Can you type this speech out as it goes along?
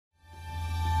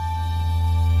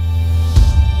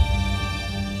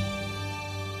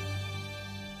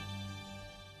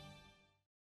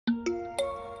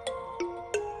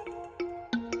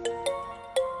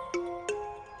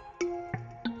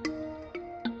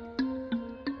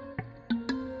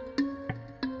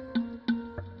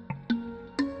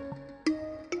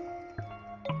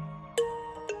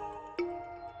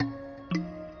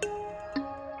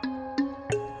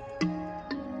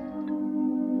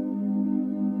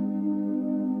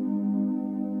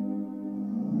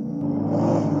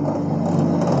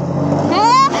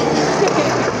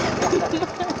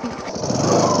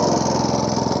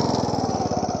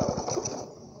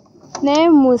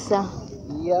Musa.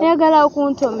 Oyagala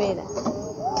okuntomera.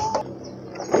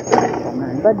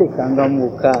 Mbadde kanga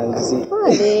mukazi.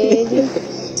 Leeri.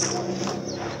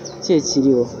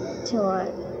 Kyekiriwo.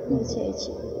 Tewali.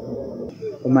 Kyeki.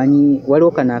 Omanyi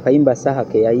waliwo kano akayimba Saha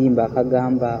ke yayimba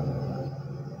akagamba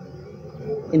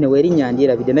ene werinnya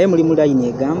ndyerabidde naye mulimu layini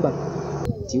egamba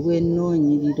nti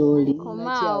wennoonyirira oli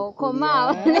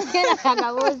komaawo lekera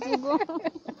akaboozigo.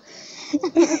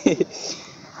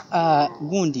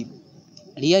 Gundi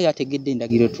Liya yategedde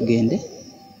endagiro tugende?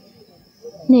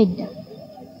 Nedda.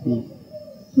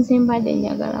 Nze mbadde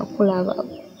njagala kulaba.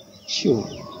 Sure.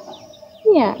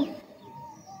 Yeah.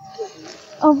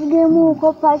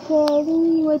 Ovugemuuko paka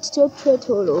eri wetutyo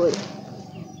twetooloola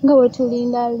nga bwe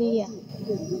tulinda Liya.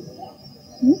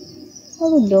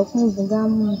 Oludde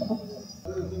okunvugamuuko.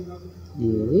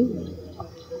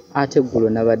 Ate eggulo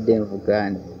nabadde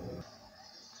nvugaani.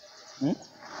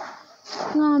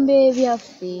 Ngamba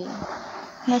ebyaffe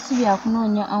nga si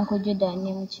byakunoonya Uncle Jordan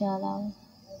ne mukyala we.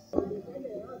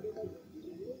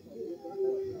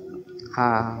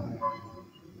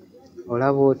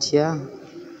 Olaba otya?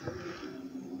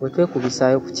 Bwe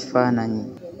twekubisaayo ku kifaananyi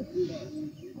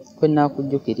kwe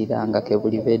nnaakujjukiriranga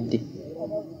Kebulibeddi.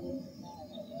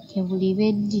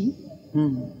 Kebulibeddi?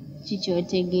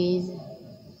 Kikyotegeeza.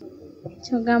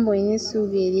 Kyogamba olina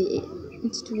essuubi eri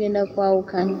nti tugenda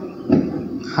kwawukana.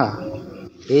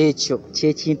 Ekyo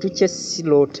kyekintu kye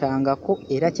sirootangako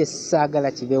era kye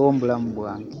saagala kibeewo mu bulamu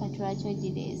bwange. Kati lwaki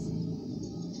ogireese?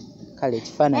 Kale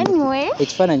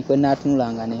ekifaananyi kwe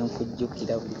naatunulanga ne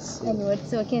nkujjukira buli kiseera. Anyway,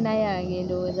 tusooke naye agenda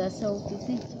ndowooza sauti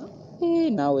sikyo?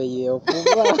 Naawe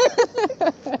yeekuba.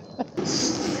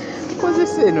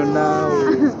 Kozesa eno naawe.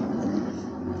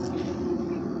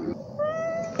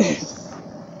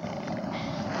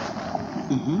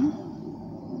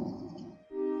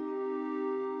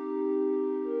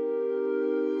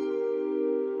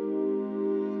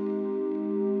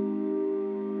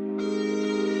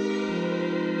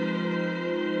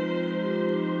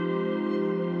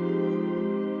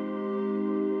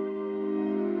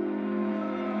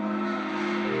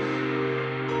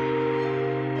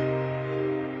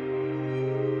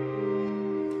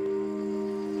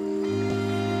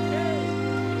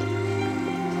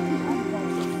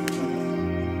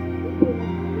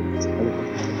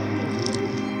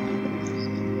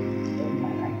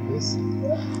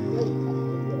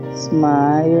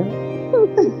 Smile.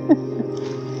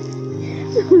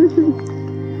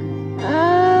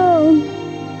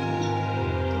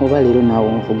 Oba leero naawe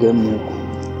onvugemuuko.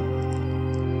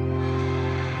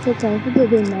 Tata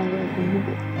nvugebe naawe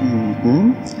okuvuga.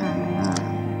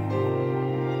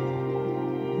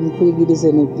 Nkuyigirize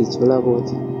ne ppiki olaba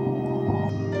otya?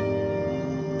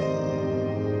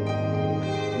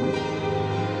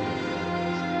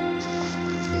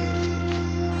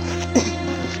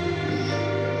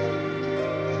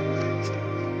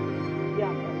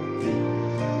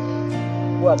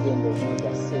 Wagenda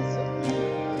omuda sezo.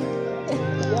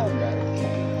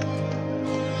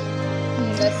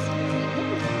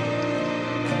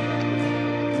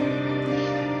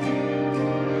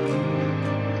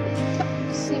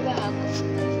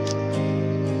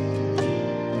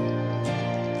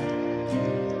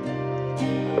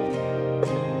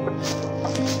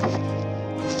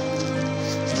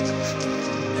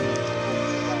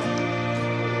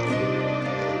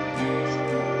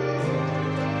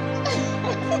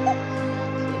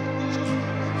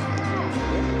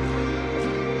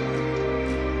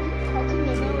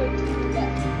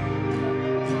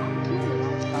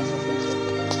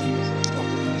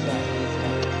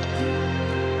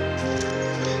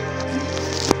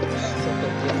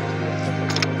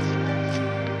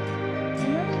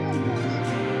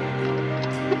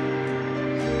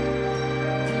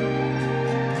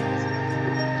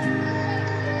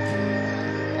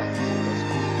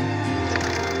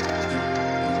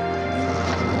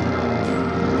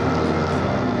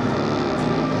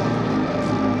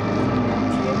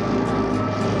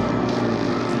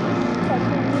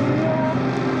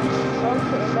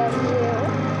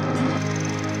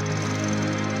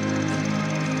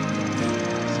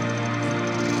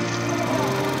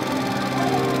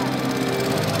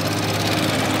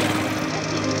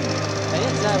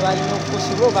 Balina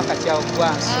okukusiba oba kati awo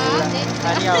gwansuula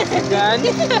ani avugaani.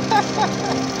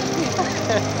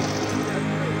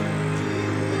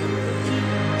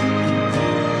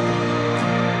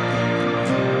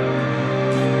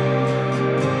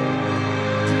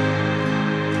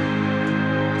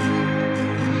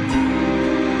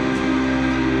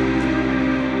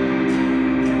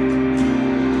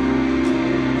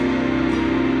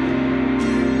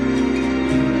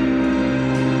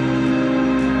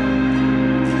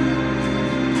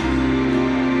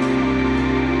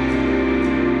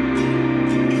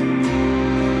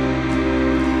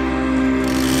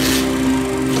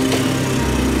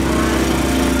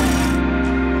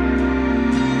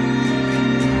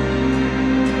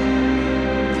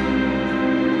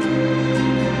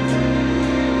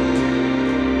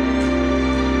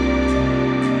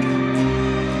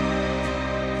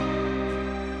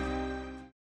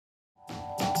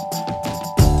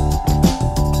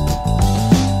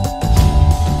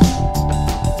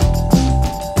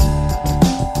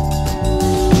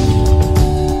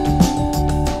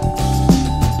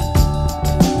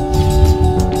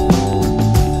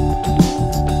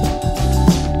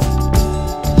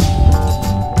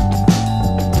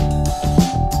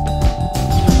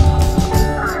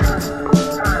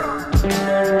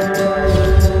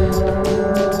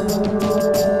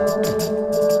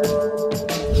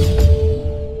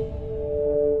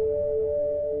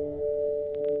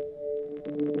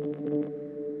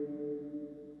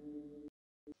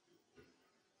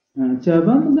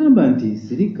 Kyava mugamba nti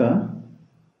sirika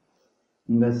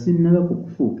nga sinnaba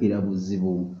kukufuukira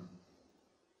buzibu.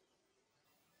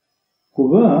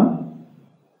 Kuba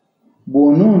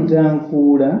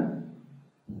bw'onontankuula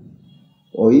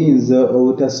oyinza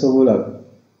obutasobola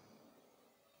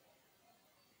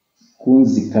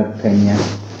kunzikakkanya.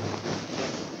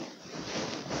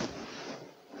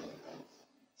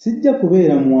 Sijja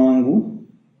kubeera mwangu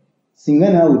singa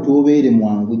naawe toobeere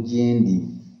mwangu gye ndi.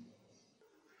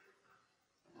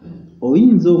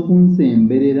 Oyinza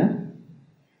okunsemberera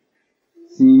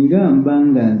singa mba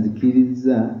nga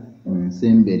nzikiriza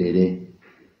onsemberere.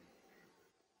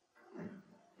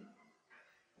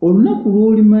 Olunaku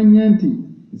lw'olimanya nti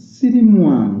siri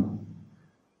mwangu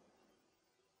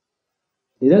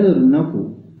era lwe lunaku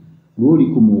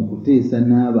lw'olikoma okuteesa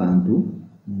n'abantu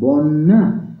bonna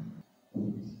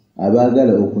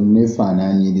abaagala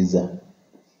okunneefaanaanyiriza.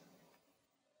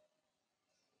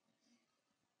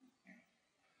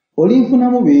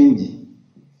 Olinfunamu bingi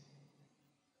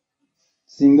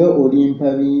singa olimpa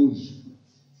bingi,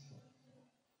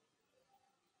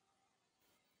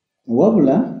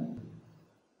 wabula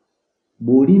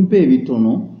bw'olimpa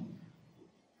ebitono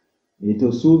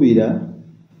etosuubira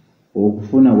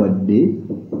okufuna wadde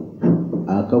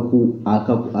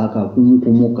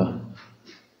akakunkumuka.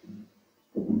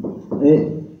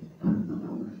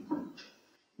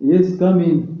 Yes, come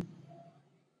in.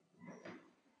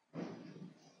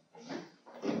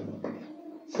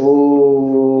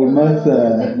 Oh, Martha.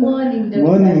 Good morning, Doctor.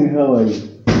 Morning, how are you?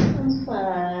 I'm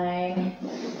fine.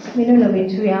 Bino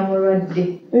bintu byamulwadde.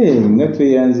 Nga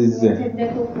tweyanzizza.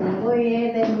 Nteddeko ku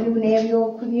ngoye, then mulimu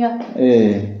n'ebyokulya.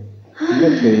 Nga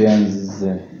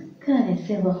tweyanzizza. Kale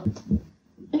sebo.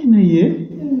 Naye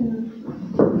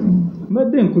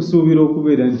mbadde nkusuubira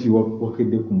okubeera nti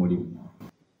wakedde ku mulimu.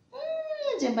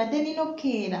 Nze mbadde nina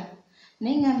okukeera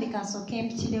naye ngambi kansooke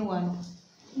mpitire wano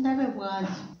ndabe bwali.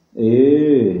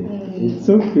 It's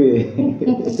okay.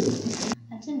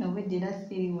 Ate n'obwedde era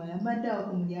siri wala mbadde awo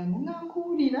ku mulyango nga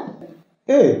nkuwulira.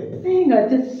 Naye nga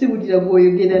ate siwulira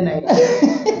bw'oyogera naye.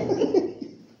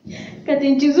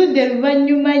 Kati nkizudde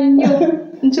luvannyuma nnyo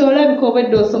nti olabika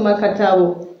obwedde osoma katabo.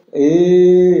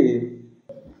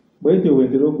 Bwetyo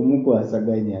wentera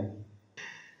okumukwasaganya.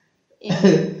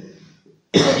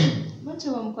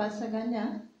 Bwetyo bamukwasaganya?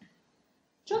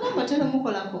 Kyogamba otera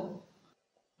omukolako?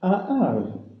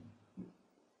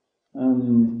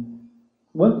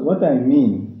 What I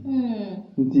mean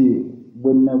nti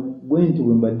bwe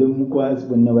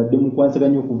nabadde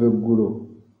mukwasaganya okuva eggulo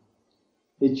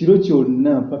ekiro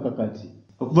kyonna paka kati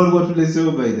okuba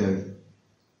lwatulesewo by the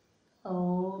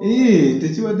way.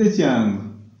 Tekibadde kyangu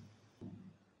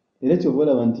era kyova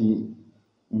olaba nti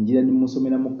njira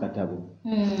nimusomeramu katabo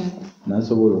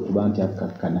nasobola okuba nti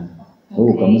akakkana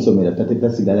oba okamusomera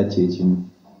tasigala kyekimu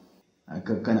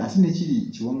akakkana. Ate nekiri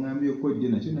kiwaŋŋambyeko ddyo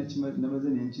nakyo namaze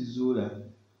nenkizuula.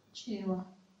 Kiwa?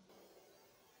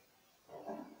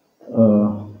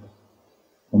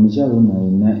 Omukyalo ono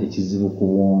alina ekizibu ku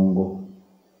bwongo.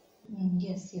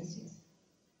 Yes.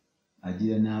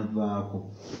 Agira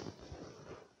n'avaako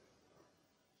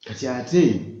kati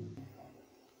ate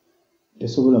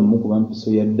tesobola mukuba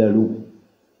mpiso ya ddalu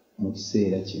mu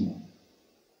kiseera kino.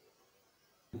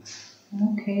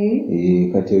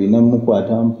 Kati olina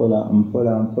mukwata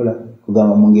mpola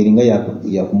kugamba mu ngeri nga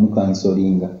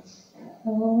yakumukansolinga.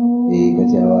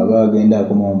 Kati abo aba agenda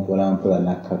akomawo mpola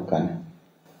nakkakkana.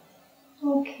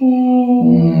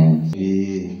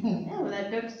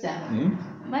 Dokita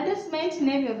mbadde simanyi nti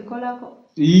n'ebyo bikolako.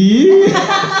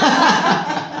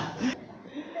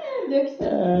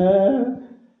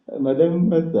 Madam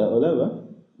Martha, olaba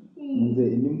nze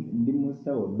ndi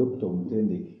musawo dokita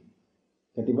omutendeke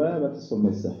kati balaba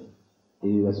batusomesa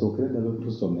basookera ddala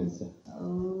otusomesa.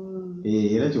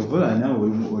 Era kyovola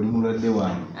naawe oli mulwadde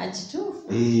wange. Kituufu.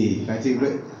 Kati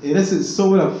era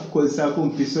sisobola kukozesaako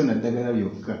mpiso na ddagala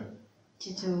byokka.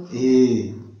 Kituufu.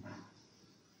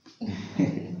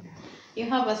 You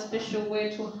have a special way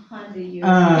to handle your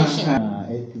patient.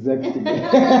 Exactly.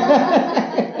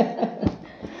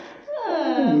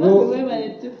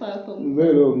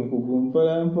 Mbeera omukugu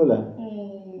mpola.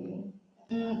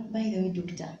 By the way,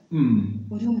 Doctor.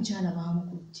 Oli omukyala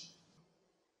baamukutte.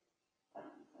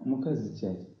 Mukazi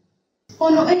kyaki?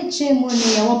 Ono HM ono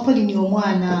yawa Pauline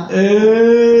omwana.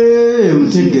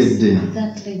 Mutegedde.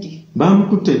 That lady.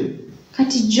 Baamukutte.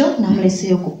 Kati jo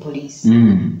namuleseeyo ku poliisi.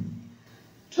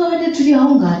 Twabadde tuli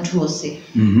awo ng'atuuse.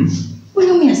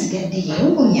 Buli omu yasigadde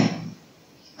yeewuunya.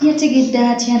 Yategedde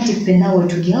atya nti ffenna we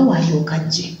tuli awo alyoka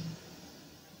ajje.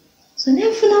 So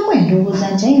nenfunamu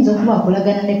endowooza nti ayinza okuba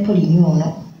akolagana ne Pauline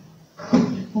ono.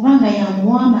 Obanga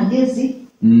yamuwa amagezi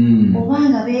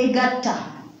obanga beegatta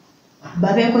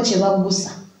babeeko kye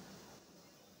baggusa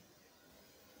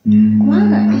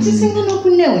kubanga ekisinga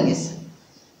n'okunneewunyisa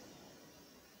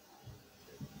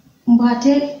mbu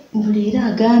ate mbuleera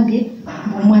agambye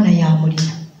ng'omwana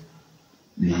yamulina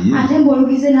ate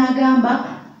mb'olugize n'agamba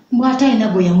mbu ate alina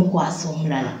gwe yamukwasa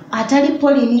omulala atali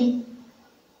Pauline.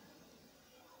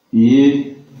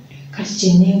 Kati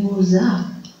kye neebuuza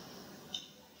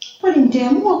Pauline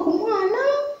teyamuwa ku mwana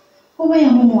oba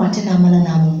yamumuwa ate n'amala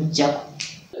n'amumuggyako?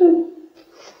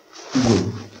 Gwe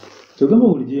kyogamba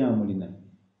bulijjo yamulina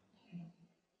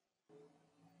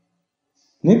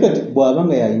naye kati bw'aba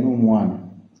nga yalina omwana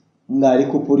ng'ali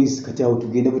ku poliisi kati awo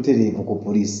tugende butereevu ku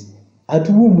poliisi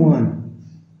atuwa omwana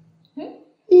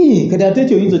kati ate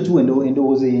ekyo oyinza kiwa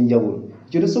endowooza ey'enjawulo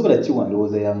ekyo tosobola kiwa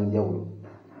ndowooza y'enjawulo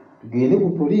tugende ku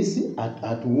poliisi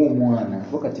atuwa omwana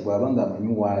kuba kati bw'aba nga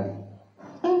amanyi waali.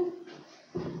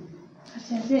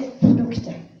 Kati ate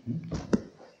dokita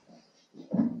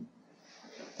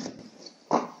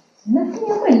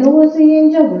nafunyeemu endowooza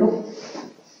ey'enjawulo.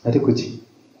 Ate ku ki?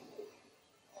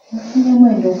 Nafunyeemu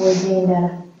endowooza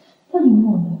endala. Pauline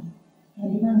ono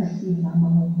yandibanga si maama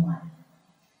w'omwana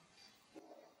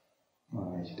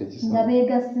nga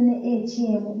beegasse ne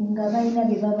HM nga balina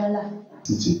bye babala.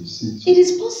 It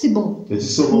is possible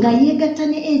nga yeegatta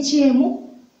ne HM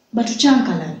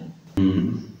batucyankalanye.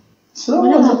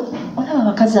 Olaba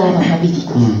abakazi abo babiri.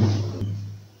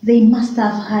 They must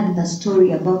have heard the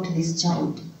story about this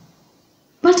child.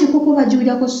 Bateekwa okuba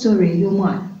bajuulirako story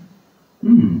ey'omwana.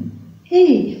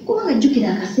 Kubanga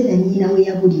jjukira akaseera nnyina we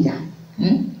yabulira,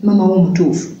 mama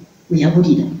w'omutuufu we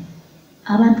yabulira,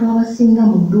 abantu abasinga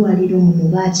mu ddwaliro muno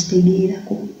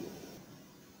baakitegeerako.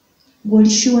 Gw'oli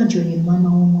sure nti oyo maama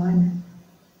w'omwana?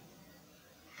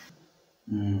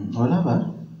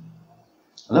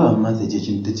 Olaba Martha, ekyo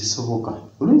ekintu tekisoboka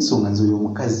olw'ensonga nze oyo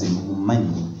omukazi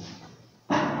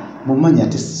mumanyi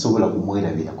ate sisobola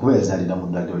kumwerabira kuba yazaalira mu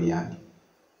ddwaliro lyange.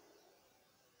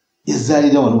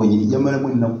 Yazaalira wano wenyini yamalamu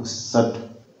ennaku 3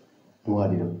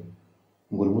 ddwaliro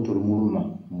ng'olubuto lumuluma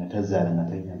nga tazaala nga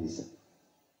tanyaliza.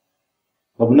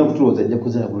 Balunaku tulowooza ajja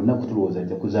kuzaala, bulunaku tulowooza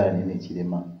ajja kuzaala nene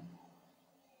ekirema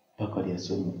paka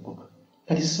lyasonyipoka.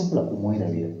 Kati sisobola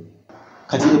kumwerabira.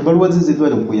 Kati ebbaluwa ze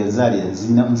z'eddwaliro kwe yazaalira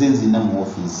nze nzina mu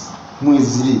ofiisi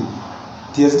mweziri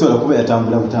teyazitwala kuba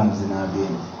yatambula butambuzi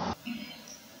n'agenda.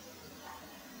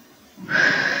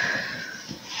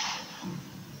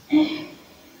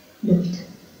 Dokita,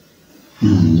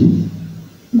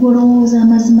 gw'olowooza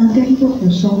amazima galiko ku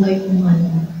nsonga y'omwana?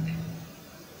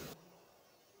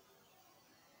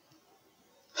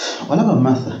 Olaba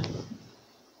Martha,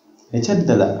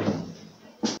 ekyaddala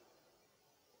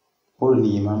Pauline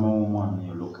ye maama w'omwana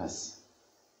oyo Lucas.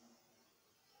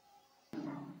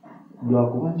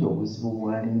 Lwakuba nti obuzibu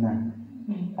bw'alina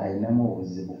alinamu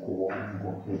obuzibu ku bwongo,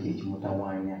 ekyo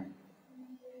ekimutawaanya.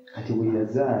 Kati bwe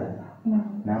yazaala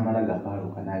n'amala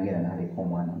gapaaluka n'agenda n'aleka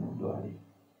omwana mu ddwaliro.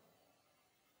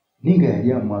 Naye nga yali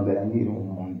amwagala ng'era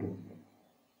omuntu.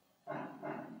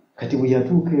 Kati bwe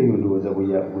yatuuka eyo ndowooza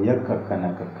bwe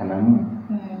yakkakkanamu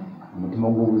omutima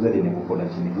gw'obuzadde ne gukola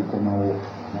ki ne gukomawo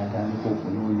n'atandika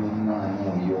okunoonya omwana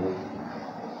oyo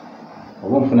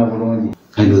oba nfuna bulungi.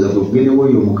 Kati ndowooza bwe kugendewo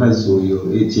oyo omukazi oyo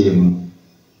HM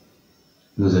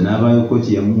ndowooza n'abaayoko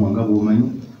ki yamuwa nga bw'omanyi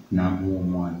n'amuwa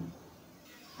omwana.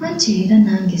 Anti era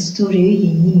nange sitoori eyo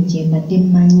yennyini gye mbadde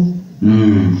mmanyi.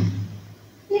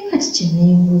 Naye kati kye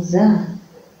neebuuza,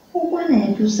 omwana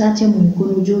yatuusa atya mu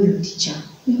mikono gy'oyo tica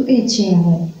yo HM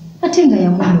ate nga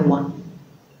yamumuwa?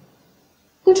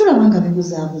 Gwe tulaba nga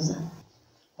bibuzaabuza.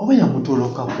 Oba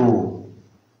yamutolokako.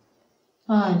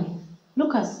 Ani?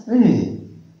 Lucas?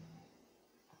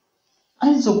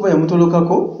 Ayinza okuba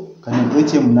yamutolokako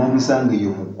kati HM n'amusanga eyo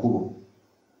mu kkubo.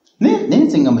 Naye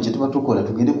nze ngamba kye tuba tukola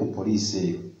tugende ku poliisi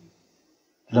eyo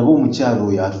tulabe omukyalo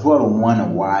oyo atutwala omwana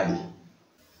waali.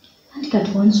 Anti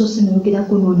kati wansoose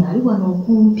n'oyogerako n'ono ali wano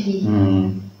okumpi.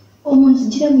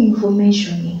 Omunzigiremu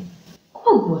information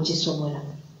kuba gwe okisobola.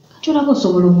 Kati olaba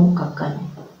osobola omukkakkanya.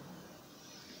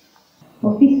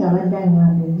 Ofiisi abadde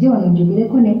aŋŋambye nze wano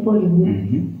njogereko ne Pauline.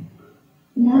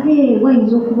 Nabe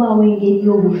wayinza okubaawo engeri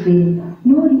y'obufere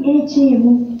n'oli HM.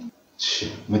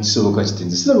 Mukisoboka kiti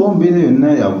nze siraba mbeera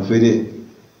yonna ya bufere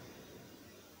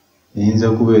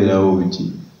eyinza kubeerawo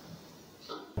buki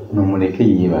nomuleke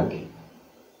yeebake.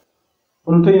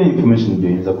 Ono talina information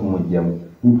gy'oyinza kumugyamu.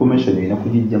 Information erina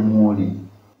kugijjamu oli.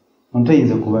 Ono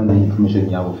tayinza kuba na information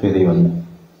ya bufere yonna.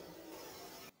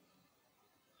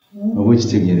 Oba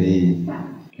ekitegeere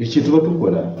ekyo tuba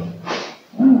tukola.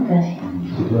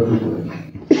 Tuba tukola.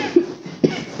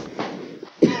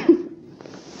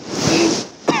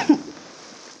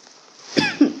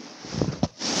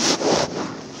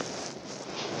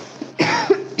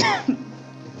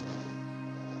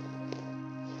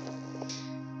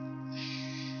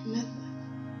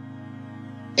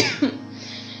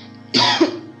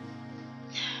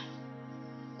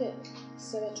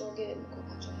 Saba twogere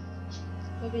mukokoto.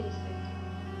 Babiri ffenna.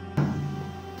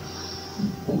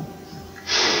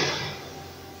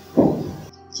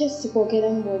 Just kwogera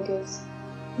mu bwogezi.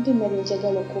 Ndi mmere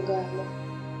njagala okugamba.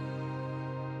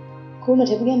 Kuno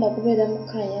tebigenda kubeera mu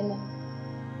kkaayana.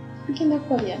 Bigenda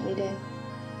kuba bya mirembe.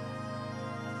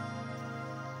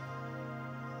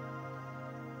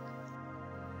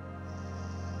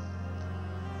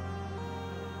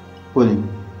 Pauline,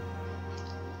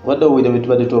 wadde owulira bye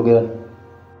tubadde twogera?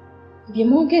 Bye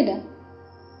mwogera?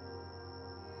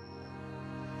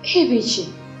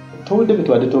 Ebiki? Towulidde bye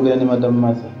tubadde twogera ne Madam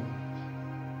Martha?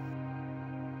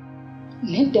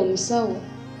 Nedda musawo.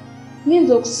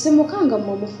 Ngenza okusimuka nga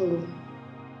mmufuluma.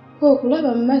 Kwe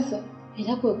okulaba Martha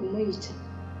era kwe kumuyita.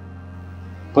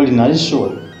 Pauline, are you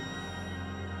sure?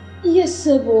 Yes,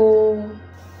 sebo.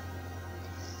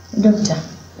 Doctor,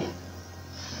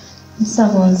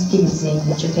 nsaba onzikirize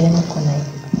njogeremu naye.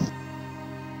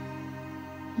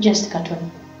 Just katono.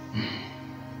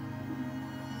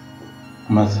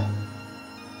 Martha,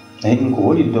 naye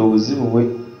nkuwulidde obuzibu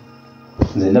bwe.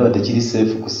 Nze ndaba tekiri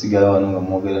seefu kusigala wano nga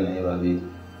mwogera naye babiri.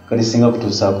 Kati singa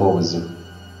kutuusaako obuzibu.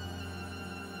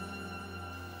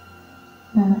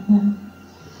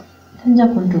 Tajja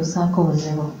kuntuusaako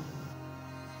buzibu.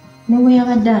 Ne bwe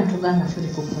yabadde antuga nga tuli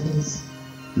ku poliisi.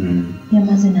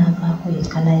 Yamaze n'avaako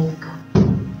yekka na yekka.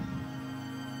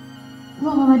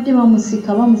 Kuba babadde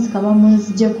bamusika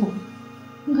bamunzigyeko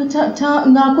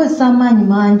ng'akozesa amaanyi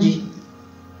mangi.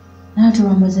 N'ate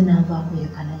bamaze n'avaako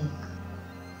yekka na yekka.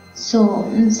 So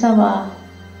nsaba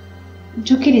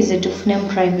tukkirize tufunemu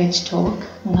private talk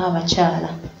ng'abakyala.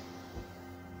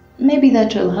 Maybe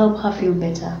that will help her feel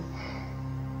better.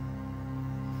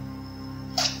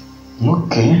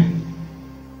 Okay.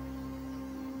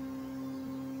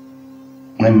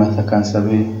 Naye Martha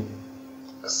kansabe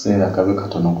kaseera kabe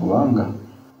katono kubanga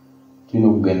tulina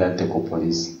okugenda ate ku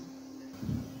poliisi.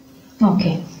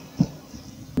 Okay.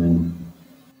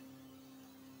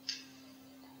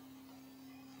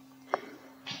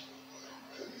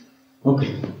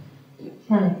 Okay.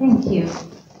 Thank you.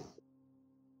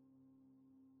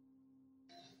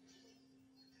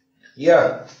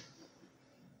 Yeah.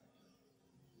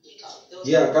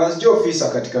 Yeah, kanzije ofisa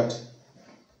katikati.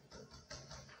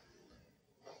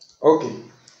 Okay.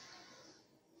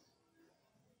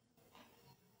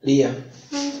 Lia.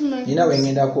 Nina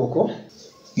wengenda koko.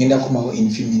 Ngenda kumawo in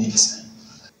few minutes.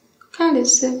 Kale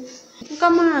se.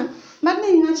 Kama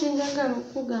mbadde nina kyenjagala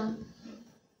okugamba.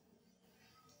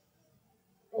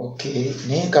 Okay,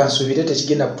 naye kansubire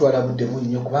tekigenda kutwala budde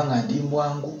bunnyo kubanga ndi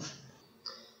mbwangu.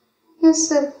 Yes,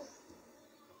 sir.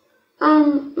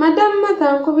 Madam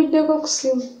Martha nkubiddeko ku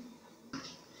simu.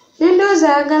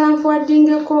 Nendooza ayagala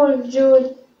nfuwaddingeko olugyoli.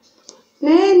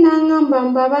 Naye n'aŋŋamba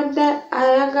mbu abadde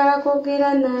ayagala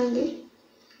kwogera nange.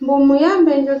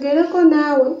 Mb'omuyambe njogereko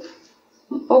naawe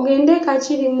ogende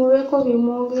kakiri mulweko bye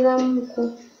mwogeramuko.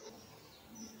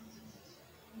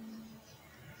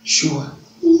 Sure.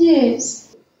 Yes.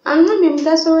 Aŋŋambye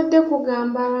mutasobodde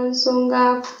kugamba lwa nsonga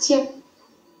akutya.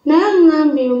 Naye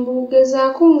aŋŋambye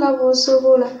mbugezaako nga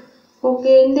bw'osobola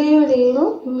ogendeyo leero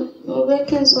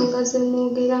mulweko ensonga ze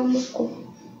mwogeramuko.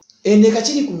 Ene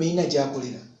kakiri ku meyina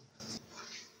gy'akolera.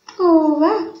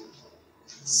 Oba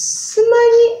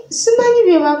simanyi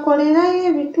bye bakolerayo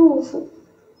ebituufu.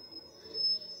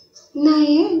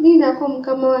 Naye lindako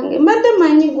mukama wange mbadde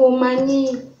manyi gw'omanyi.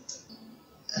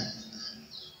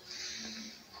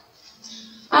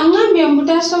 Aŋŋambye mbu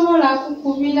tasobola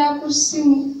kukubira ku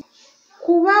ssimu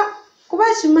kuba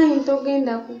kimanyi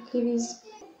togenda kukkiriza.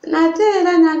 Nate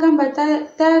era n'agamba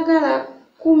tayagala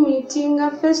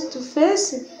kumiitinga face to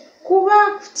face kuba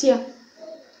akutya.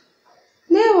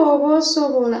 Naye oba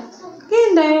osobola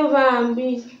gendayo bambi.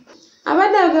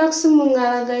 Abadde agala ku ssimu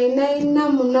ng'alaga yenna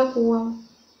munaku wamu.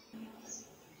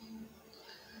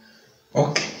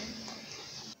 Okay.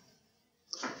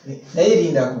 Naye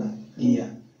lindako, Lia.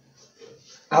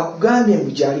 Akugambye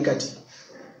mbu gyali kati.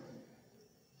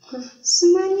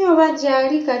 Simanyi oba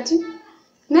gyali kati.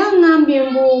 N'aŋŋambye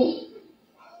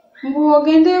mbu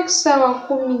ogendeyo ku ssaawa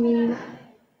 10.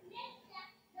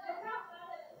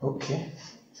 Okay.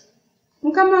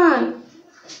 Mukama wange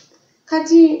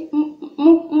kati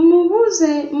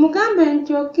mubuuze mugambe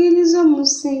nti okkiriza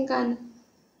omusisinkana.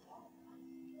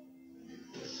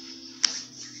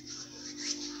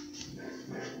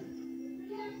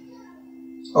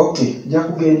 Okay, nja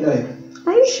kugendayo.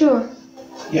 Are you sure?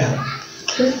 Yeah.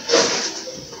 Okay.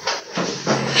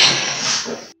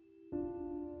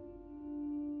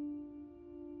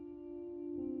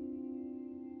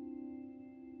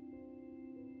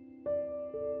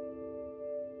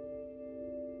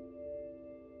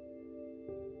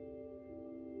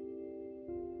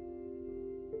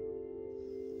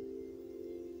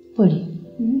 Poli,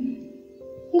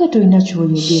 nga tolina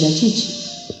ky'oyogera kiki?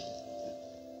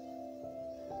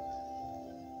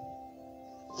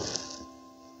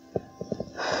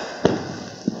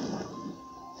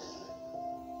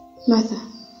 Martha,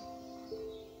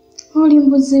 oli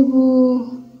mbuzibu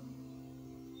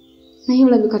naye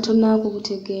olabika tonnaako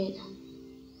kutegeera.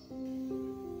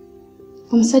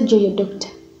 Omusajja oyo dokita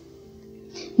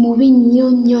mubi nnyo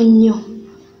nnyo nnyo.